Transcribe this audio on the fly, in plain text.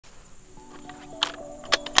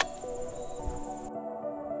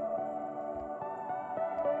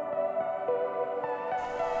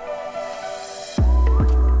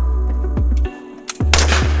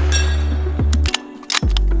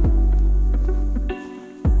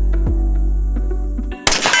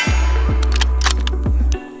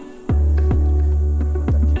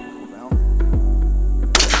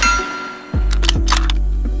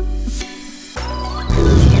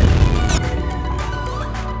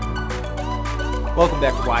Welcome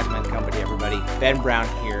back to Wise Men Company, everybody. Ben Brown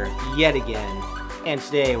here yet again, and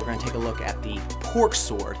today we're going to take a look at the Pork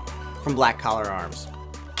Sword from Black Collar Arms.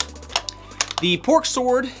 The Pork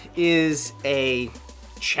Sword is a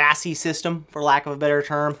chassis system, for lack of a better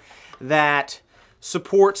term, that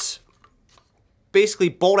supports basically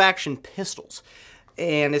bolt-action pistols,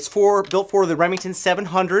 and it's built for the Remington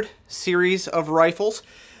 700 series of rifles.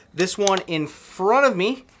 This one in front of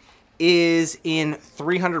me is in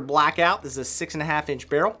 300 blackout. This is a 6.5 inch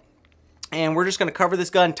barrel. And we're just gonna cover this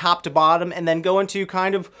gun top to bottom and then go into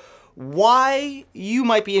kind of why you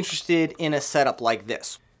might be interested in a setup like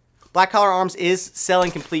this. Black Collar Arms is selling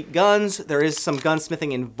complete guns. There is some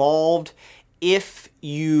gunsmithing involved. If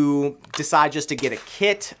you decide just to get a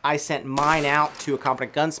kit, I sent mine out to a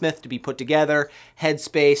competent gunsmith to be put together, head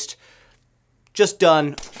spaced, just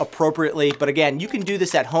done appropriately. But again, you can do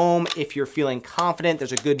this at home if you're feeling confident.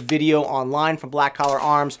 There's a good video online from Black Collar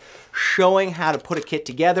Arms showing how to put a kit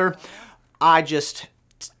together. I just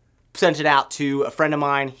sent it out to a friend of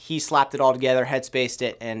mine. He slapped it all together, head spaced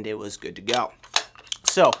it, and it was good to go.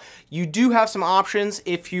 So you do have some options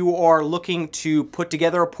if you are looking to put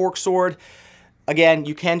together a Pork Sword. Again,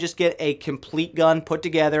 you can just get a complete gun put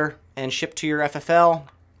together and shipped to your FFL.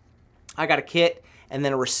 I got a kit and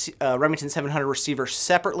then a Remington 700 receiver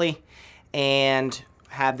separately, and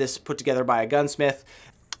had this put together by a gunsmith.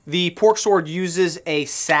 The Pork Sword uses a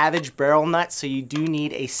Savage barrel nut, so you do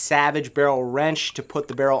need a Savage barrel wrench to put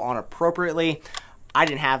the barrel on appropriately. I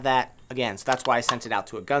didn't have that, again, so that's why I sent it out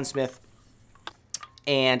to a gunsmith.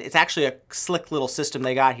 And it's actually a slick little system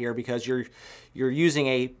they got here, because you're using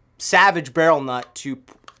a Savage barrel nut to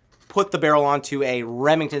put the barrel onto a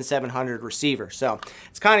Remington 700 receiver. So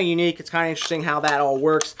it's kind of unique. It's kind of interesting how that all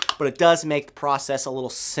works, but it does make the process a little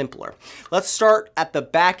simpler. Let's start at the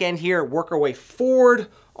back end here, work our way forward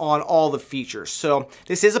on all the features. So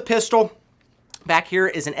this is a pistol. Back here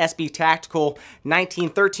is an SB Tactical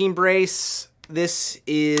 1913 brace. This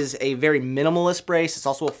is a very minimalist brace. It's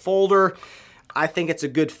also a folder. I think it's a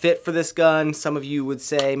good fit for this gun. Some of you would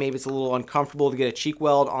say maybe it's a little uncomfortable to get a cheek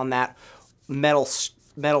weld on that metal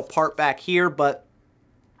part back here, but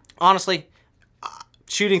honestly,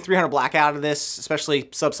 shooting 300 black out of this, especially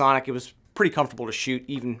subsonic, it was pretty comfortable to shoot,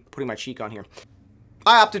 even putting my cheek on here.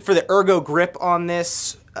 I opted for the Ergo grip on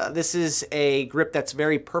this. This is a grip that's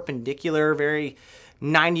very perpendicular, very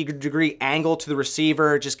 90-degree angle to the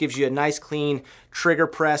receiver. It just gives you a nice clean trigger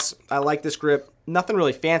press. I like this grip. Nothing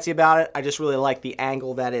really fancy about it. I just really like the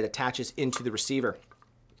angle that it attaches into the receiver.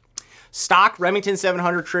 Stock Remington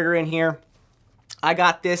 700 trigger in here. I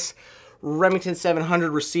got this Remington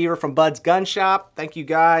 700 receiver from Bud's Gun Shop. Thank you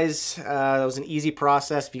guys. That was an easy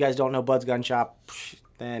process. If you guys don't know Bud's Gun Shop,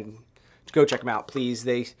 then go check them out, please.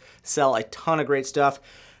 They sell a ton of great stuff.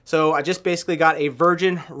 So I just basically got a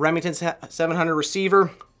virgin Remington 700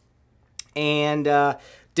 receiver and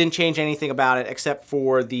didn't change anything about it except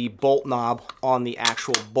for the bolt knob on the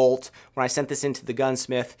actual bolt. When I sent this into the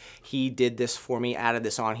gunsmith, he did this for me, added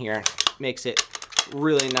this on here. Makes it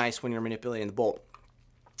really nice when you're manipulating the bolt.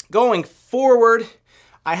 Going forward,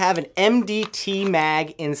 I have an MDT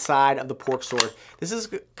mag inside of the Pork Sword. This is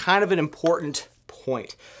kind of an important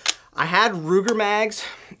point. I had Ruger mags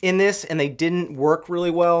in this and they didn't work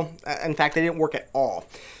really well. In fact, they didn't work at all.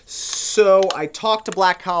 So I talked to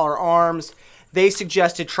Black Collar Arms. They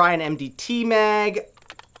suggested try an MDT mag.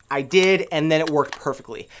 I did, and then it worked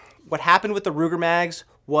perfectly. What happened with the Ruger mags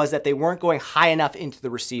was that they weren't going high enough into the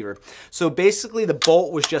receiver. So basically the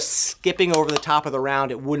bolt was just skipping over the top of the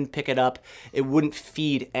round. It wouldn't pick it up. It wouldn't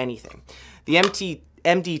feed anything. The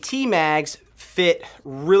MDT mags fit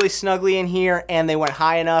really snugly in here, and they went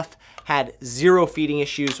high enough, had zero feeding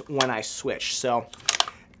issues when I switched. So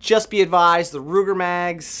just be advised, the Ruger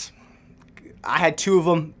mags, I had two of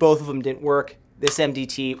them. Both of them didn't work. This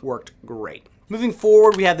MDT worked great. Moving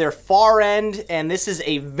forward, we have their far end, and this is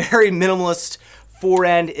a very minimalist fore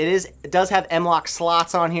end. It does have M-lock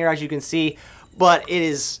slots on here, as you can see, but it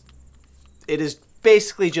is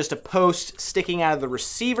basically just a post sticking out of the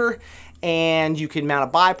receiver, and you can mount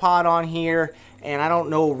a bipod on here, and I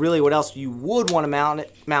don't know really what else you would want to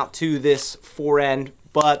mount to this fore end,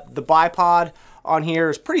 but the bipod on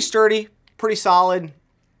here is pretty sturdy, pretty solid.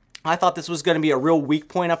 I thought this was going to be a real weak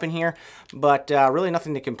point up in here, but really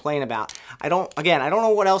nothing to complain about. I don't know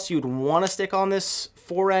what else you'd want to stick on this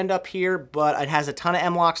fore end up here, but it has a ton of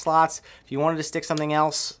M-lock slots. If you wanted to stick something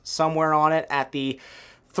else somewhere on it at the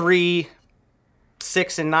 3,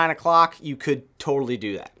 6, and 9 o'clock, you could totally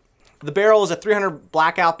do that. The barrel is a 300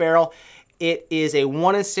 blackout barrel. It is a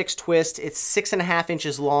 1 in 6 twist. It's 6.5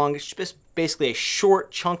 inches long. It's just basically a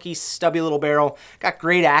short, chunky, stubby little barrel. Got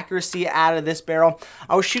great accuracy out of this barrel.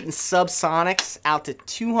 I was shooting subsonics out to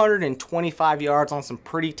 225 yards on some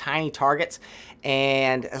pretty tiny targets,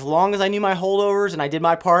 and as long as I knew my holdovers and I did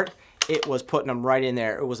my part, it was putting them right in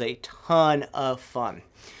there. It was a ton of fun.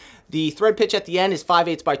 The thread pitch at the end is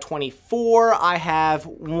 5/8 by 24. I have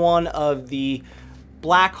one of the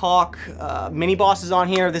Blackhawk mini bosses on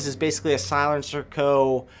here. This is basically a Silencer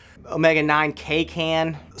Co. Omega 9K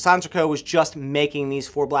can. Silencer Co. was just making these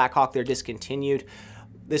for Blackhawk. They're discontinued.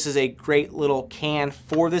 This is a great little can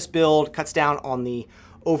for this build. Cuts down on the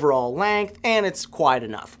overall length, and it's quiet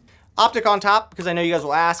enough. Optic on top, because I know you guys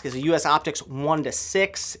will ask, is a US Optics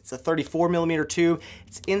 1:6. It's a 34mm tube.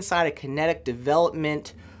 It's inside a kinetic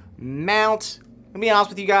development mount. I'm gonna be honest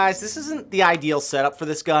with you guys, this isn't the ideal setup for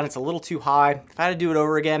this gun. It's a little too high. If I had to do it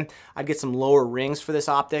over again, I'd get some lower rings for this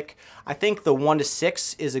optic. I think the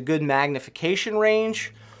 1:6 is a good magnification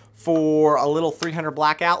range for a little 300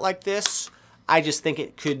 blackout like this. I just think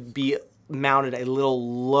it could be mounted a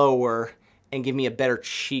little lower and give me a better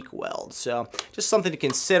cheek weld. So just something to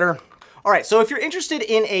consider. All right, so if you're interested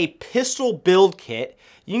in a pistol build kit,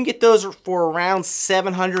 you can get those for around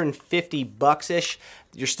 750 bucks-ish.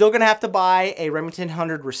 You're still gonna have to buy a Remington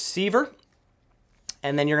 100 receiver,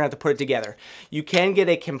 and then you're gonna have to put it together. You can get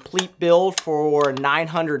a complete build for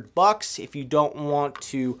 900 bucks if you don't want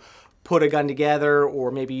to put a gun together,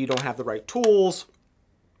 or maybe you don't have the right tools,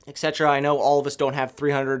 etc. I know all of us don't have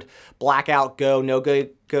 300 blackout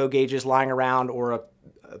no-go gauges lying around, or a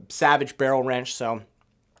Savage barrel wrench, so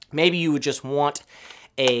maybe you would just want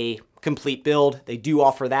a complete build. They do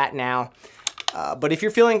offer that now. But if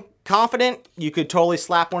you're feeling confident, you could totally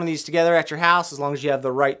slap one of these together at your house as long as you have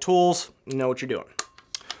the right tools. You know what you're doing.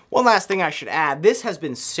 One last thing I should add, this has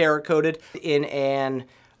been Cerakoted in an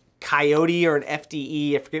Coyote or an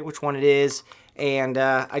FDE, I forget which one it is, and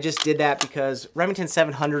I just did that because Remington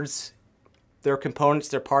 700s, their components,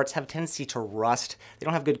 their parts have a tendency to rust. They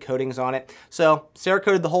don't have good coatings on it. So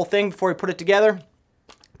Cerakoted the whole thing before we put it together.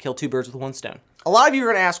 Kill two birds with one stone. A lot of you are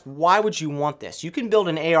gonna ask, why would you want this? You can build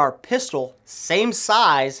an AR pistol, same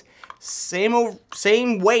size,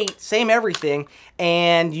 same weight, same everything,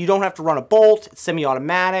 and you don't have to run a bolt. It's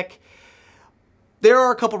semi-automatic. There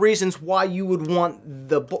are a couple reasons why you would want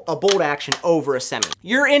a bolt action over a semi.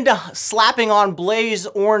 You're into slapping on blaze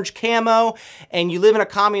orange camo, and you live in a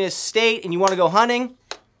communist state and you wanna go hunting,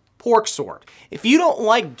 pork sword. If you don't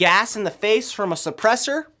like gas in the face from a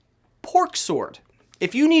suppressor, pork sword.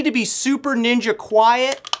 If you need to be super ninja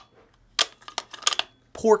quiet,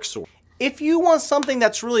 pork sword. If you want something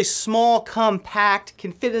that's really small, compact,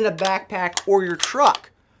 can fit in a backpack or your truck,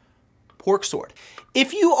 pork sword.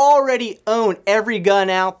 If you already own every gun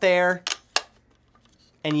out there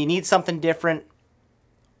and you need something different,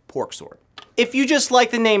 pork sword. If you just like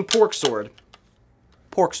the name pork sword,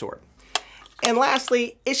 pork sword. And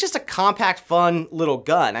lastly, it's just a compact, fun little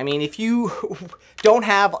gun. I mean, if you don't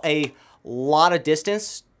have a lot of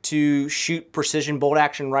distance to shoot precision bolt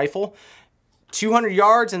action rifle, 200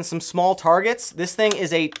 yards and some small targets, this thing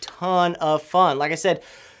is a ton of fun. Like I said,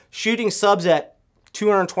 shooting subs at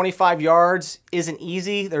 225 yards isn't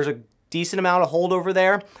easy. There's a decent amount of holdover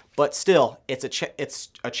there, but still, it's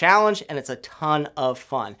a challenge and it's a ton of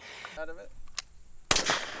fun. Out of it.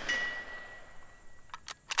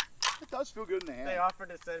 It does feel good in the hand. They offered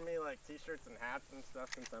to send me like t-shirts and hats and stuff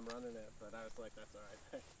since I'm running it, but I was like, that's all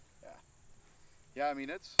right. Yeah, I mean,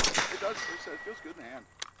 it does, like I said, it feels good in the hand.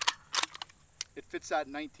 It fits that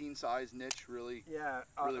 19 size niche really,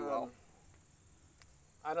 really well.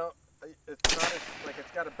 It's not as, like,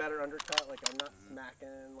 it's got a better undercut, like I'm not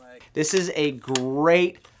smacking, like. This is a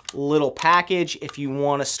great little package if you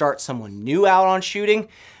want to start someone new out on shooting.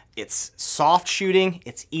 It's soft shooting,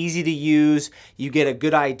 it's easy to use, you get a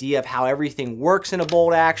good idea of how everything works in a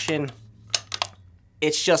bolt action.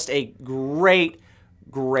 It's just a great,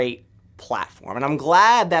 great platform. And I'm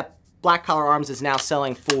glad that Black Collar Arms is now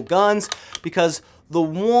selling full guns, because the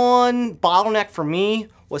one bottleneck for me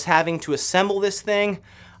was having to assemble this thing.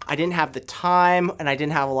 I didn't have the time and I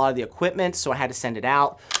didn't have a lot of the equipment, so I had to send it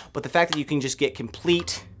out. But the fact that you can just get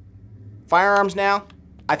complete firearms now,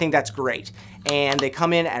 I think that's great. And they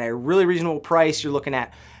come in at a really reasonable price. You're looking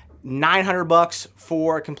at 900 bucks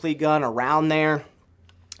for a complete gun, around there.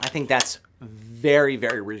 I think that's very,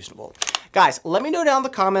 very reasonable. Guys, let me know down in the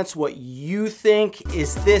comments what you think.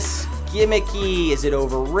 Is this gimmicky? Is it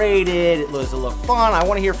overrated? Does it look fun? I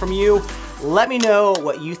want to hear from you. Let me know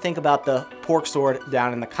what you think about the pork sword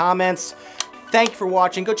down in the comments. Thank you for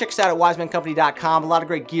watching. Go check us out at wisemancompany.com. A lot of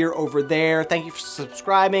great gear over there. Thank you for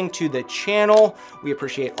subscribing to the channel. We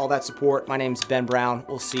appreciate all that support. My name's Ben Brown.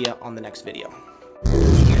 We'll see you on the next video.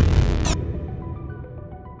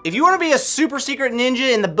 If you want to be a super secret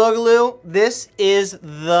ninja in the Boogaloo, this is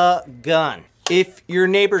the gun. If your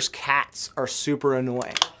neighbor's cats are super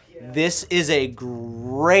annoying, this is a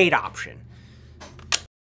great option.